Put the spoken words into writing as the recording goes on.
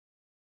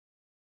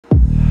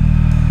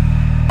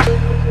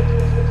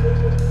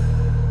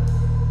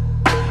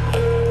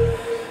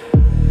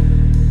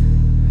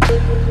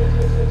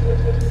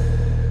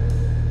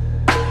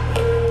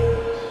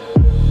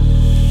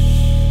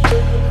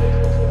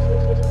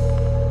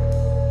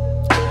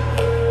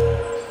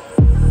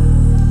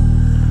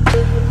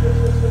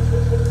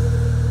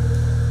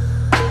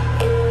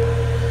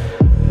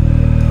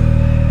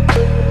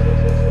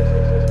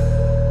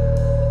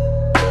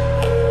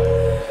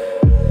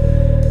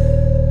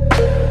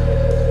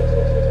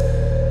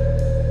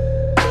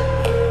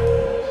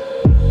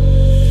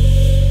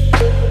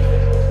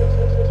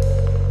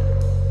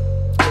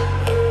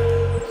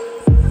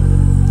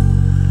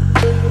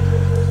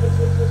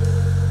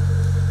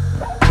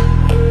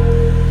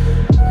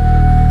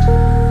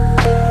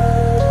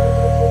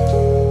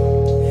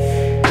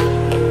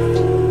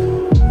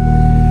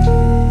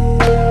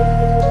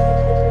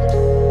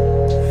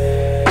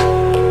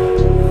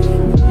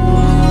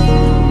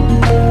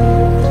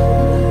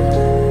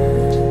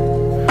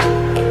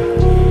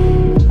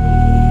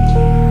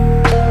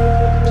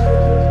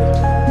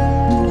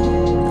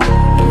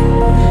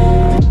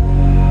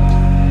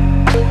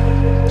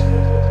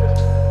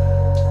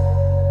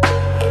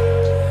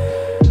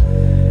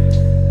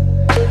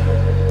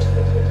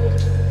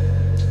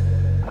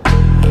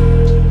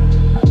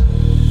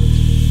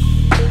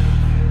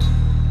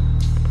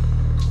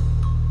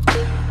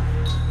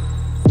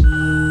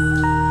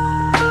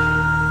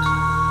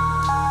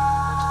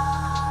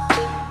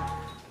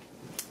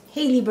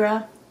Hey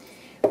Libra,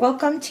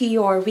 welcome to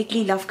your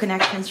weekly love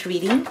connections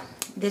reading.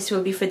 This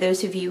will be for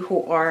those of you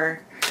who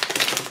are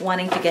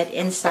wanting to get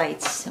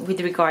insights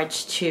with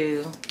regards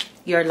to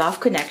your love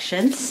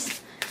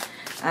connections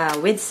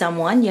with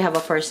someone. You have a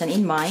person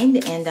in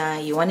mind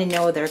and you want to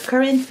know their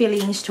current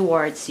feelings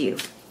towards you.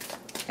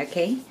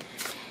 Okay?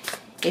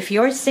 If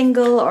you're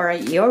single or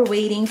you're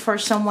waiting for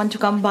someone to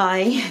come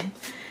by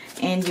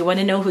and you want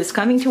to know who's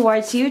coming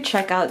towards you,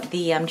 check out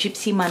the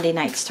Gypsy Monday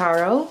Night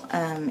Tarot.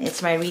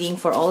 It's my reading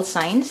for all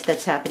signs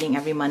that's happening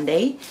every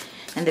Monday.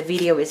 And the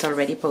video is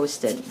already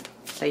posted,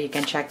 so you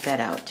can check that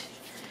out.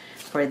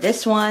 For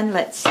this one,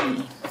 let's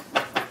see.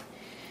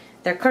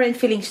 Their current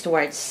feelings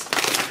towards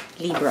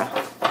Libra.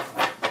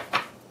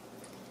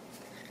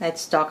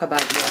 Let's talk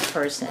about your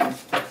person.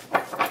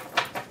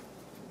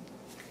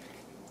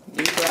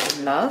 Libra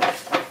in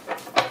love.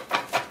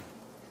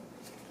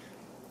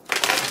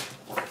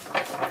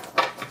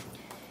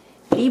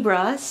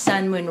 Libra,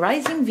 Sun, Moon,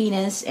 Rising,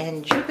 Venus,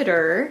 and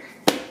Jupiter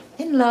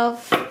in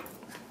love.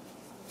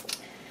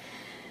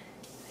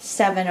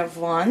 Seven of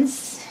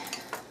Wands.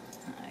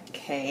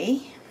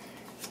 Okay.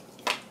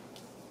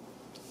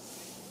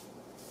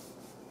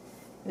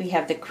 We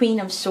have the Queen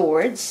of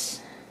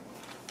Swords.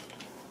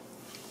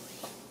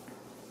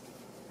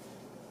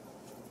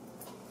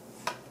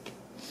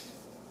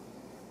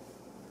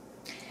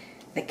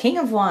 The King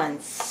of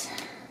Wands.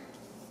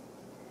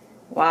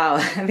 Wow,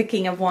 the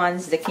King of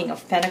Wands, the King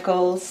of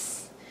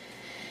Pentacles,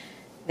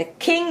 the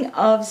King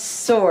of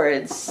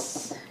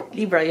Swords.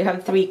 Libra, you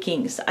have 3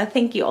 kings. I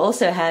think you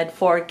also had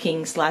 4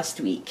 kings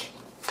last week.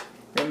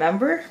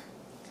 Remember?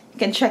 You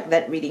can check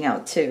that reading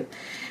out too.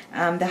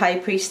 The High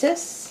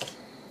Priestess,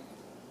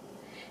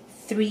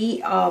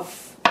 3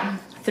 of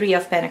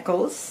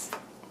Pentacles,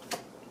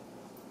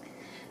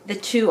 the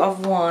 2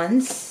 of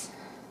Wands,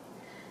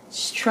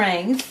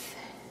 Strength,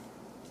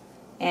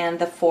 and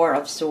the 4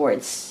 of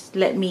Swords.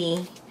 Let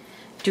me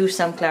do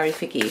some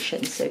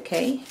clarifications,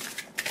 okay?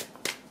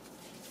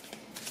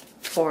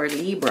 For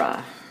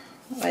Libra,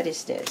 what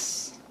is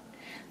this?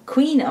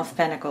 Queen of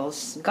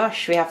Pentacles.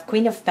 Gosh, we have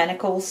Queen of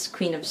Pentacles,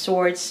 Queen of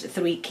Swords,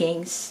 3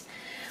 kings.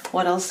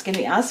 What else can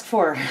we ask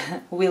for?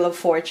 Wheel of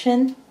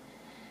Fortune.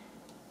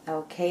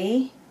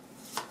 Okay.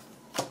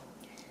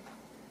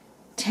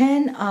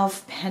 10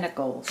 of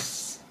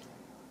Pentacles.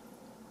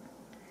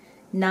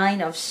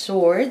 9 of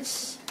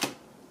Swords.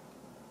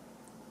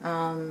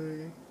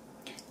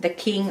 The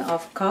King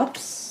of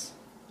Cups.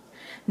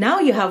 Now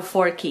you have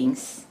 4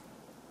 kings.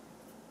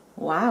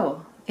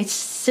 Wow, it's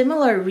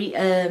similar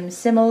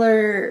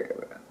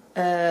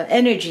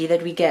energy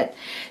that we get.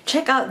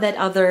 Check out that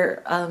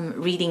other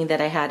reading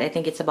that I had. I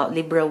think it's about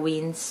Libra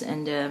wins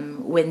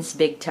and wins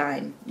big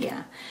time.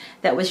 Yeah,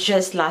 that was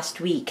just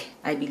last week,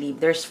 I believe.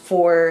 There's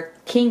 4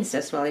 kings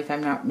as well, if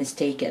I'm not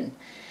mistaken.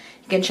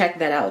 You can check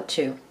that out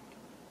too.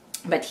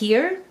 But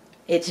here,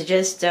 it's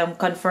just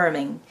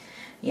confirming,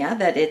 yeah,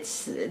 that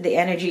it's the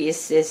energy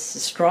is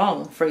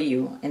strong for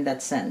you in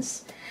that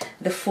sense.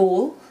 The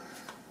Fool,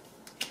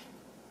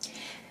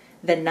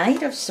 the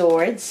Knight of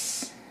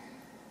Swords,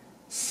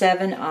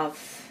 7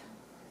 of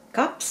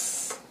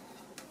Cups,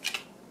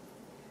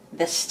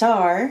 the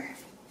Star,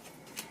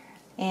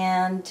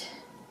 and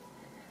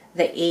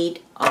the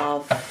 8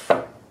 of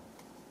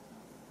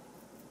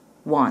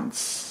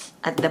Wands.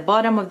 At the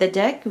bottom of the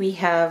deck, we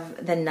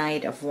have the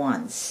Knight of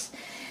Wands.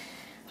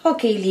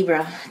 Okay,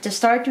 Libra, to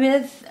start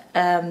with,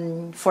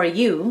 for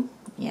you,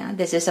 yeah,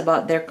 this is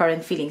about their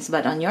current feelings,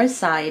 but on your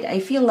side,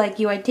 I feel like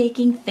you are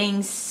taking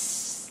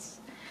things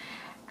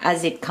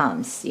as it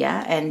comes,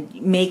 yeah, and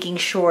making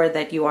sure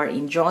that you are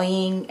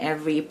enjoying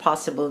every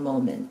possible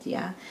moment,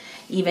 yeah.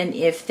 Even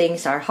if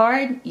things are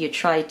hard, you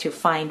try to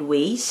find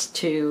ways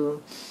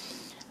to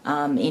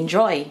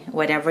enjoy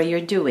whatever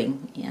you're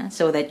doing, yeah,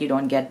 so that you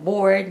don't get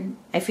bored.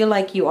 I feel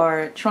like you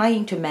are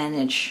trying to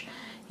manage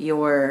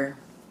your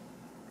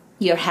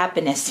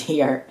happiness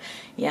here,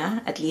 yeah,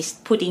 at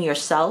least putting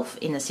yourself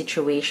in a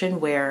situation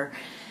where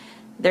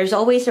there's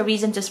always a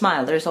reason to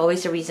smile, there's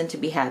always a reason to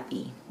be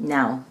happy.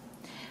 Now,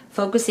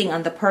 focusing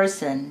on the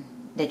person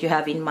that you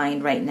have in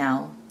mind right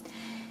now,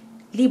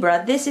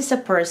 Libra, this is a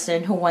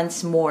person who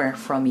wants more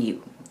from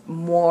you,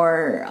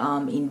 more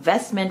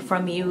investment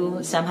from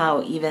you,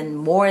 somehow even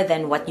more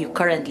than what you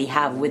currently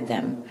have with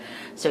them.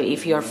 So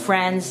if you're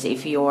friends,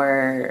 if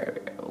you're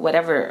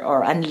whatever,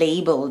 or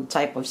unlabeled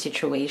type of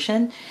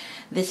situation,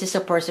 this is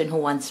a person who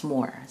wants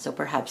more. So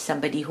perhaps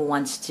somebody who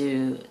wants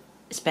to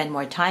spend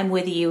more time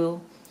with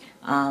you,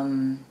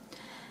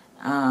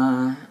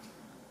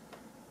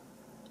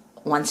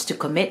 wants to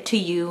commit to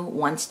you,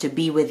 wants to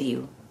be with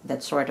you,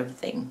 that sort of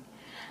thing.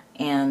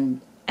 And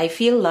I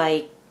feel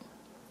like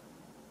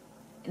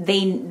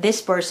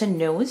this person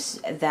knows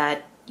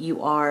that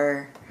you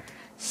are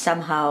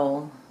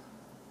somehow,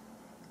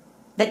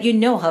 that you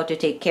know how to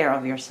take care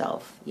of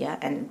yourself, yeah,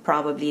 and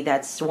probably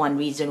that's one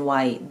reason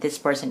why this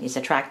person is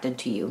attracted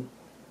to you,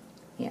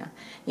 yeah.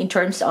 In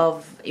terms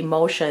of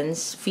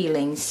emotions,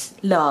 feelings,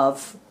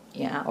 love,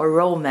 yeah, or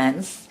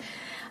romance,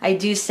 I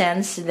do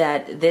sense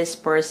that this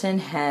person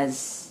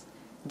has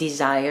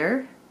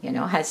desire you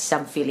know, has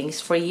some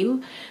feelings for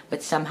you,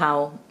 but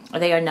somehow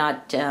they are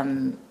not,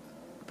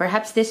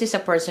 perhaps this is a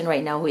person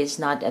right now who is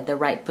not at the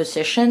right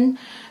position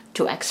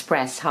to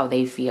express how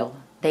they feel.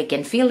 They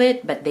can feel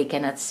it, but they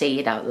cannot say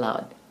it out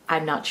loud.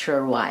 I'm not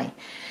sure why.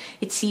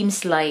 It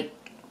seems like,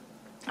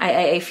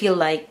 I feel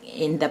like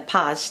in the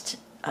past,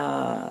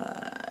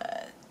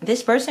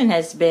 this person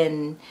has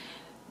been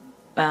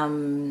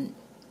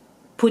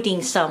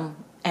putting some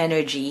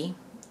energy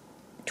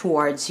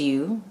towards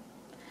you,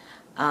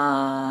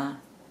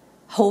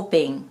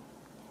 hoping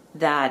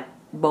that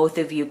both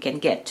of you can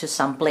get to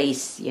some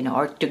place, you know,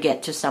 or to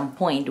get to some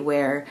point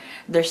where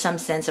there's some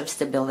sense of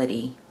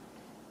stability.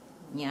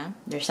 Yeah,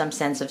 there's some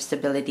sense of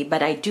stability.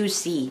 But I do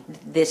see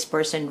this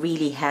person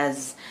really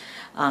has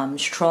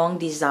strong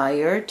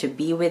desire to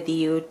be with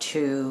you,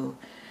 to,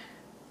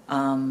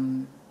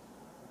 you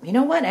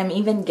know what, I'm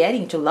even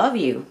getting to love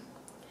you.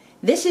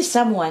 This is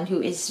someone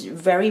who is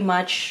very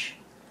much,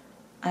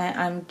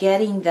 I'm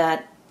getting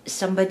that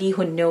somebody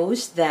who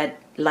knows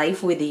that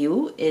life with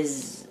you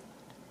is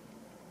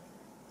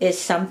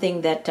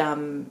something that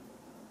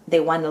they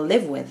want to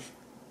live with.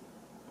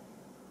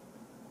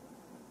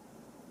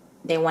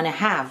 They want to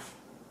have,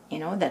 you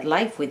know, that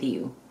life with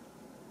you.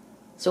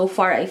 So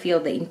far, I feel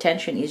the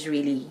intention is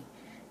really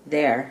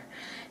there.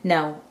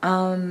 Now,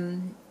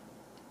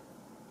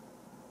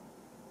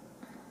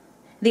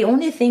 the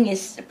only thing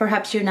is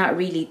perhaps you're not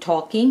really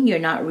talking, you're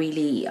not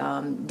really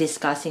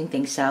discussing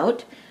things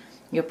out.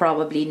 You're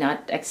probably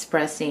not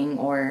expressing,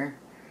 or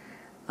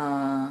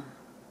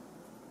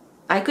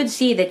I could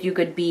see that you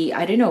could be,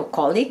 I don't know,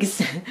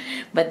 colleagues,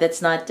 but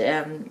that's not,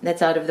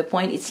 that's out of the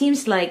point. It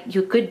seems like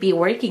you could be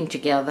working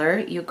together.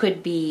 You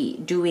could be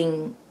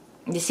doing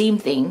the same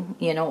thing,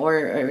 you know,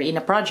 or in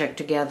a project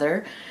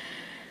together.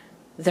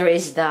 There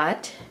is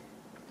that.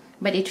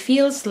 But it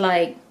feels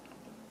like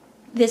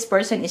this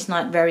person is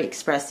not very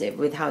expressive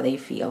with how they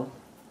feel.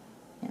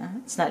 Yeah,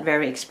 it's not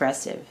very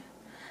expressive.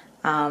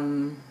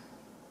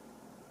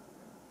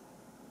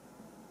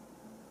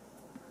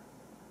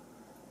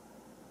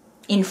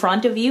 In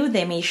front of you,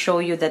 they may show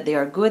you that they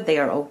are good, they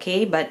are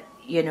okay, but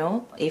you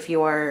know, if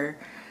you are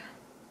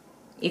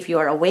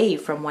away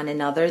from one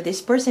another,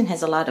 this person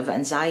has a lot of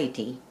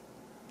anxiety.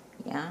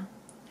 Yeah,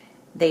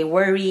 they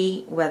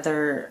worry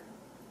whether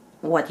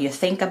what you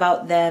think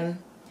about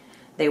them.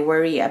 They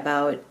worry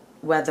about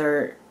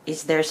whether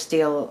is there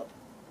still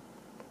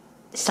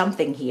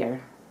something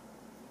here.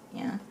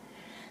 Yeah,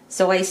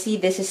 so I see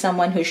this is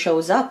someone who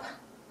shows up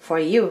for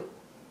you.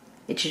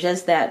 It's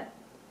just that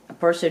a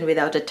person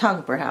without a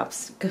tongue,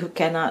 perhaps, who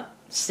cannot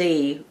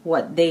say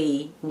what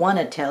they want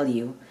to tell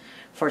you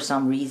for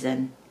some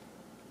reason.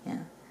 Yeah,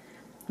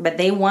 but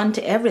they want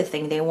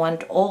everything. They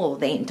want all,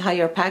 the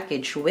entire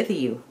package with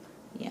you.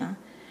 Yeah,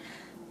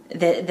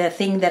 the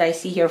thing that I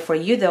see here for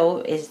you though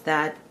is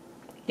that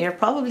you're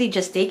probably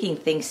just taking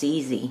things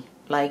easy.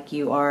 Like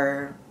you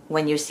are,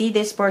 when you see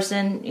this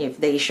person, if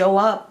they show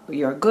up,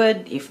 you're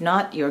good. If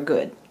not, you're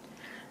good.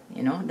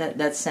 You know,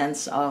 that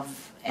sense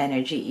of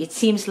energy. It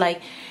seems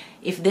like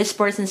if this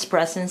person's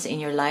presence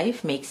in your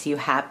life makes you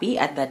happy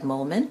at that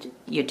moment,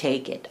 you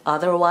take it.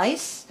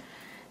 Otherwise,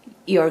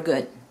 you're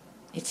good.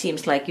 It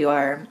seems like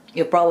you're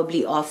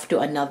probably off to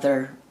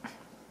another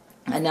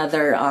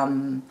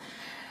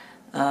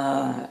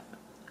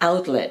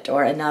outlet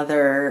or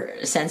another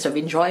sense of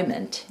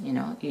enjoyment. You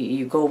know,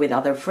 you go with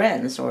other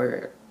friends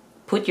or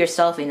put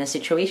yourself in a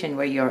situation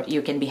where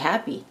you can be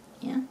happy.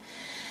 Yeah.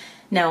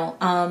 Now,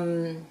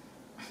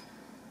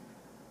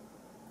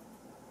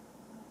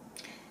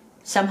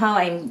 somehow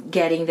I'm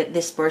getting that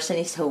this person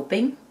is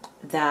hoping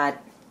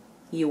that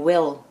you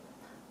will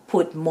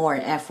put more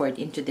effort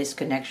into this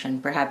connection.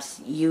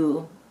 Perhaps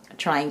you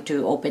trying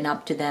to open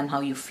up to them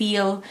how you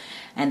feel,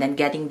 and then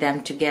getting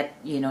them to get,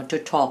 you know, to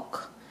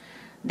talk.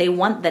 They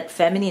want that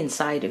feminine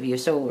side of you.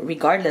 So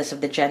regardless of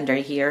the gender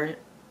here,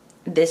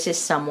 this is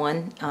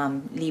someone,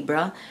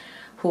 Libra,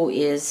 who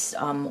is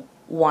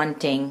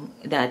wanting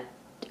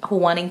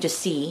to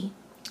see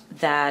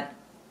that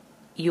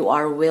you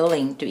are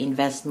willing to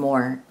invest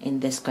more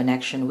in this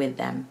connection with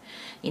them.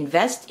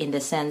 Invest in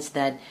the sense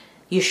that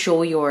you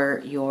show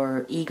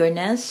your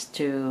eagerness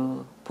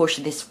to push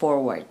this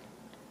forward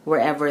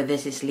wherever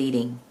this is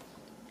leading.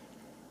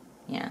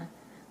 Yeah.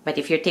 But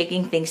if you're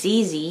taking things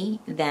easy,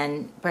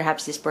 then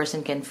perhaps this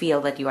person can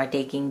feel that you are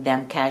taking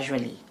them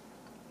casually.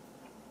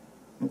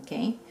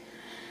 Okay.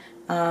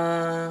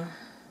 I'm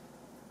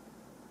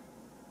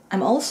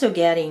also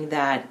getting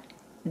that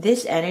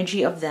this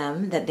energy of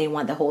them, that they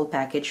want the whole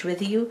package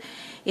with you,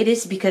 it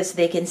is because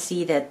they can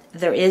see that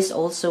there is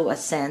also a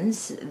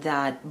sense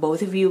that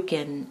both of you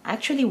can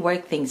actually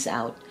work things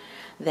out.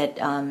 That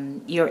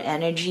your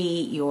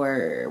energy,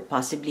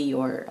 possibly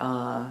your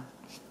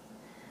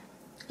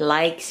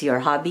likes, your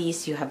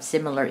hobbies, you have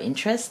similar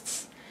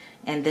interests.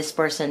 And this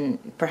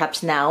person,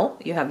 perhaps now,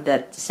 you have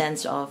that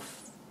sense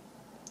of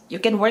you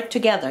can work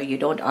together. You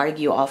don't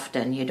argue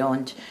often.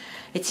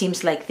 It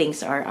seems like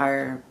things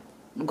are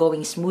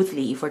going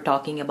smoothly if we're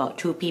talking about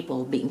two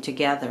people being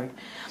together.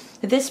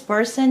 This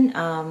person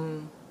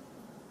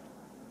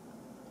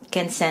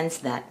can sense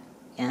that,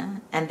 yeah,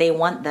 and they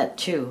want that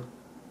too.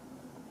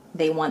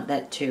 They want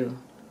that too.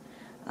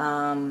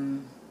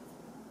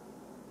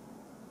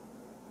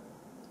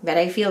 But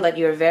I feel that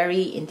you're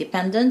very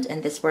independent,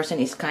 and this person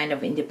is kind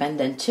of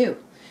independent too.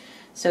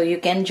 So you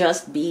can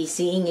just be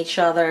seeing each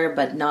other,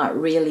 but not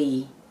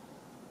really,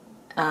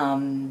 I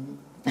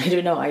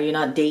don't know, are you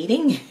not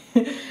dating?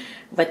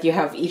 But you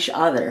have each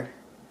other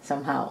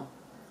somehow.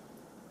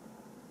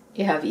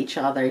 You have each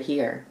other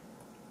here.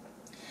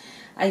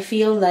 I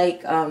feel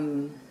like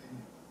part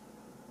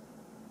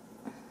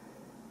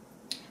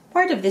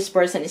of this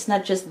person is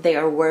not just they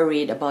are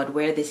worried about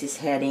where this is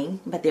heading,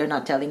 but they're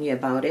not telling you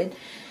about it.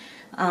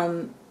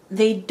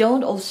 They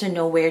don't also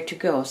know where to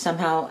go.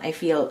 Somehow I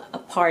feel a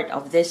part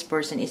of this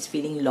person is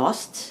feeling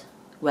lost,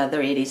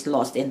 whether it is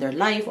lost in their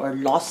life or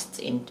lost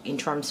in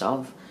terms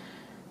of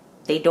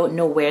they don't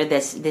know where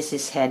this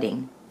is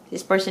heading.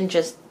 This person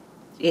just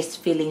is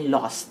feeling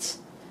lost.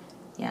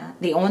 Yeah.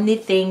 The only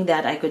thing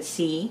that I could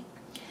see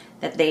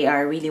that they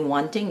are really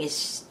wanting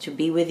is to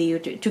be with you,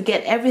 to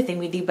get everything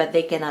with you, but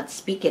they cannot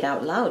speak it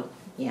out loud.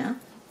 Yeah.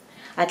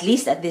 At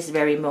least at this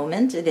very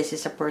moment, this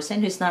is a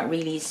person who's not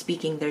really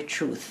speaking their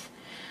truth.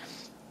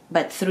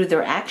 But through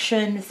their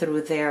action,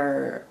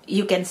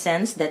 you can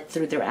sense that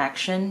through their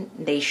action,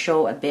 they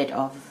show a bit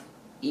of,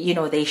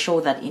 they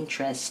show that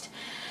interest.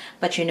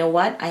 But you know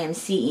what? I am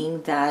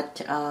seeing that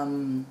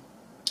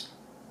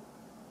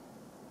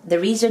the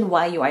reason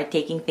why you are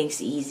taking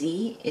things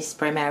easy is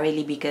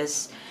primarily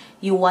because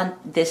you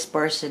want this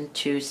person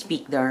to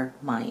speak their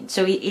mind.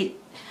 So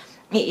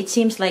it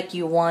seems like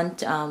you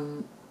want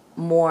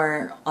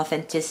more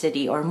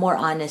authenticity or more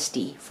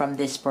honesty from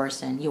this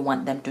person. You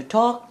want them to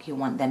talk. You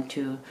want them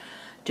to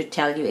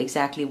tell you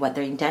exactly what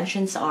their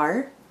intentions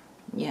are.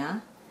 Yeah.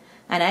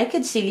 And I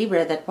could see,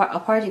 Libra, that a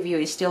part of you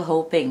is still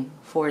hoping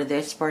for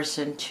this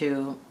person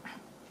to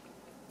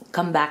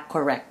come back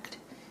correct.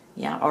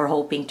 Yeah. Or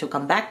hoping to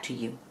come back to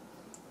you.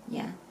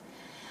 Yeah.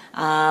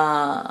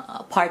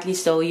 Partly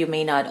so you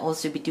may not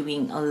also be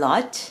doing a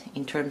lot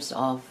in terms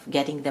of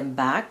getting them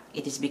back.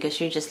 It is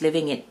because you're just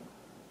living it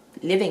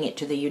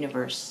to the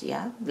universe.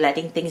 Yeah.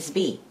 Letting things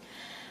be.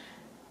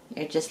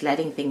 You're just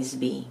letting things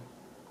be.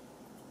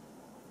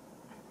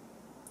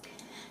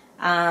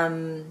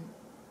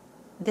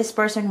 This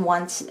person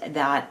wants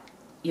that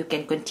you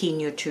can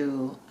continue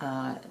to,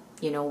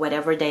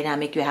 whatever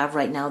dynamic you have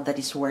right now that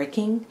is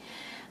working.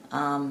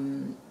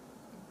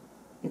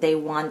 They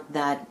want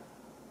that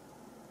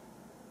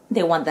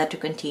to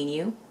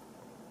continue.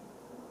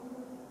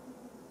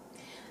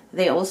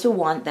 They also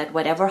want that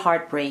whatever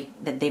heartbreak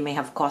that they may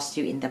have caused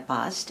you in the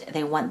past,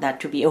 they want that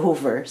to be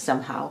over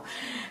somehow.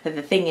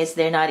 The thing is,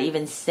 they're not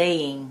even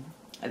saying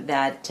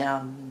that,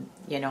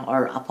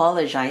 or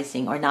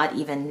apologizing, or not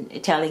even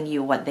telling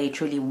you what they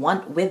truly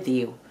want with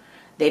you.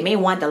 They may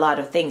want a lot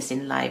of things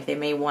in life. They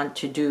may want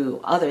to do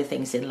other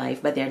things in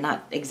life, but they're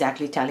not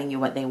exactly telling you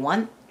what they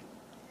want,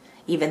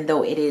 even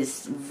though it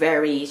is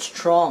very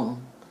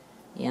strong,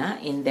 yeah,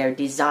 in their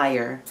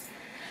desire.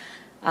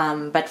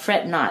 But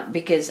fret not,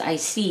 because I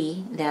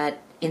see that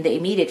in the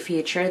immediate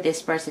future,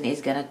 this person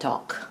is gonna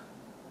talk.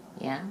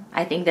 Yeah,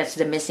 I think that's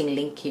the missing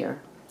link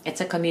here. It's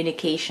a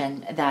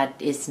communication that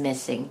is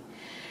missing.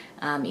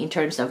 In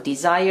terms of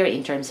desire,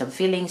 in terms of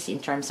feelings, in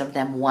terms of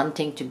them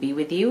wanting to be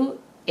with you,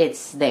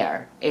 it's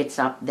there. It's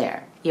up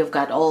there. You've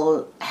got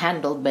all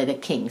handled by the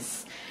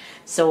kings.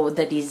 So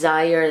the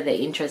desire, the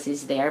interest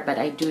is there, but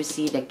I do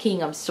see the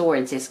King of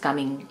Swords is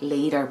coming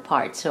later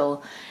part.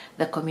 So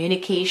the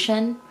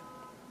communication,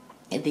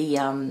 the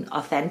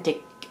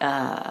authentic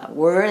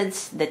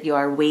words that you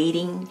are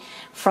waiting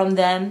from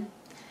them,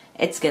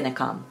 it's gonna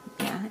come.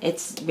 Yeah,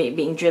 it's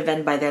being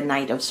driven by the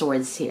Knight of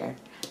Swords here.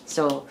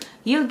 So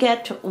you'll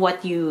get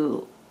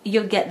you'll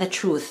get the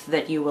truth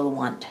that you will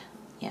want.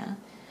 Yeah,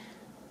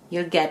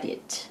 you'll get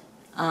it.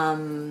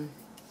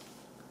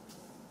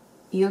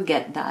 You'll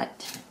get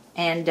that.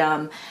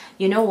 And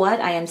you know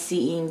what? I am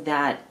seeing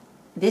that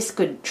this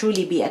could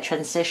truly be a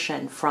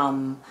transition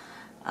from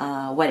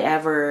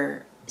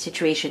whatever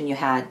situation you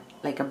had,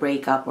 like a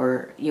breakup,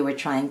 or you were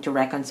trying to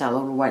reconcile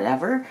or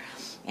whatever.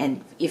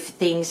 And if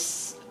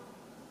things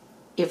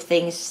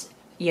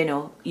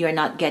you're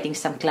not getting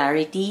some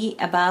clarity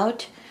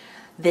about,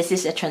 this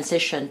is a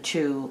transition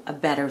to a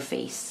better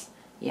phase.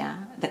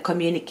 Yeah, the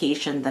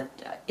communication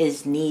that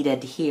is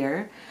needed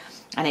here.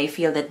 And I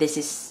feel that this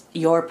is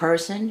your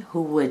person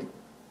who would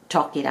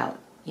talk it out.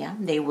 Yeah,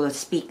 they will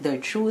speak their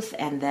truth,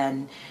 and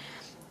then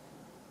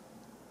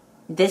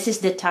this is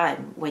the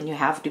time when you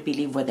have to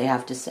believe what they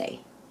have to say,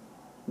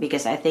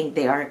 because I think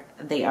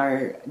they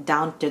are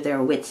down to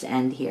their wits'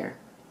 end here.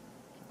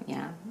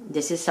 Yeah,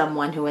 this is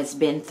someone who has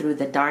been through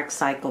the dark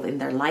cycle in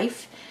their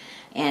life,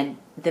 and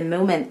the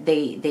moment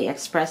they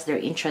express their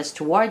interest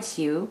towards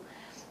you,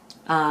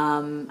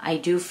 I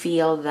do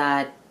feel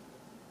that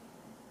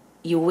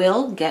you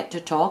will get to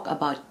talk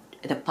about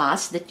the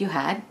past that you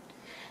had,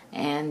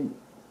 and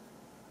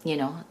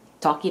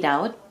talk it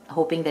out,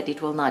 hoping that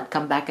it will not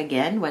come back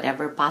again,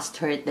 whatever past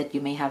hurt that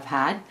you may have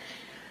had.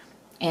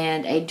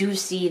 And I do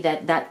see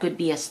that that could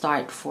be a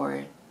start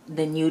for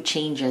the new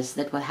changes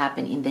that will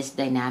happen in this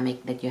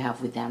dynamic that you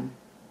have with them.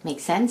 Make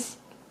sense?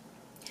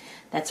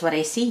 That's what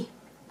I see.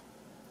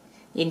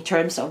 In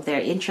terms of their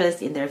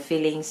interest, in their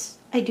feelings,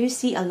 I do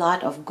see a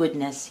lot of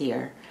goodness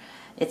here.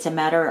 It's a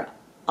matter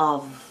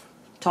of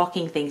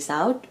talking things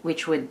out,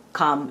 which would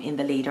come in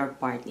the later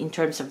part. In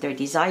terms of their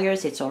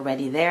desires, it's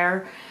already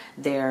there.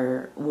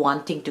 Their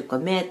wanting to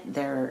commit,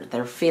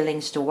 their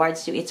feelings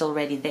towards you, it's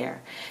already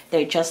there.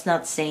 They're just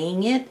not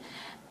saying it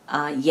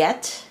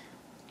yet.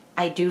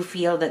 I do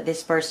feel that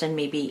this person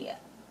maybe,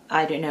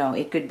 I don't know,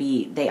 it could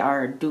be they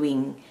are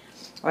doing,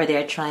 or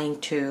they're trying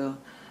to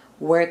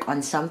work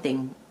on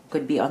something.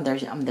 Could be on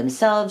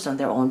themselves, on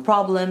their own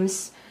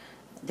problems.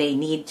 They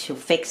need to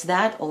fix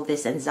that. All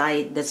this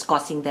anxiety that's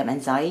causing them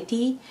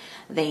anxiety,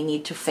 they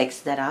need to fix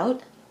that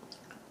out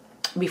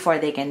before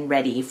they can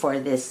ready for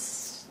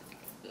this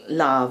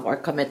love or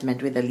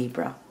commitment with the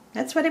Libra.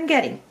 That's what I'm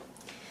getting.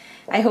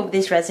 I hope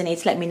this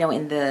resonates. Let me know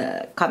in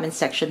the comment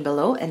section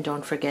below, and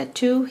don't forget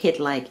to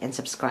hit like and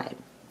subscribe.